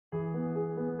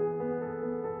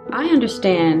I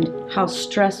understand how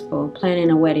stressful planning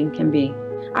a wedding can be.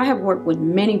 I have worked with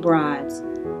many brides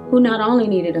who not only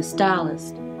needed a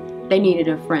stylist, they needed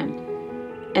a friend.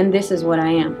 And this is what I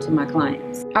am to my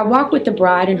clients. I walk with the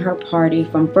bride and her party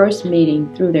from first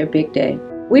meeting through their big day.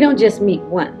 We don't just meet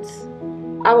once.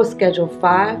 I will schedule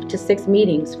 5 to 6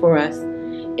 meetings for us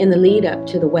in the lead up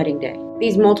to the wedding day.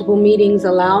 These multiple meetings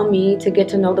allow me to get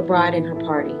to know the bride and her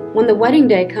party. When the wedding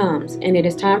day comes and it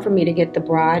is time for me to get the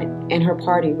bride and her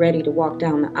party ready to walk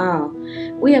down the aisle,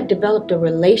 we have developed a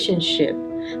relationship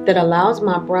that allows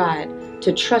my bride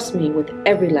to trust me with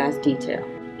every last detail.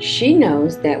 She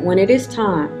knows that when it is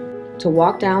time to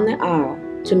walk down the aisle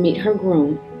to meet her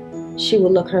groom, she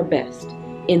will look her best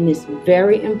in this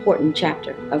very important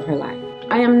chapter of her life.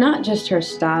 I am not just her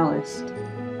stylist.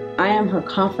 I am her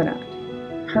confidant,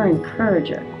 her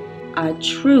encourager. I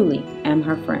truly am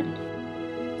her friend.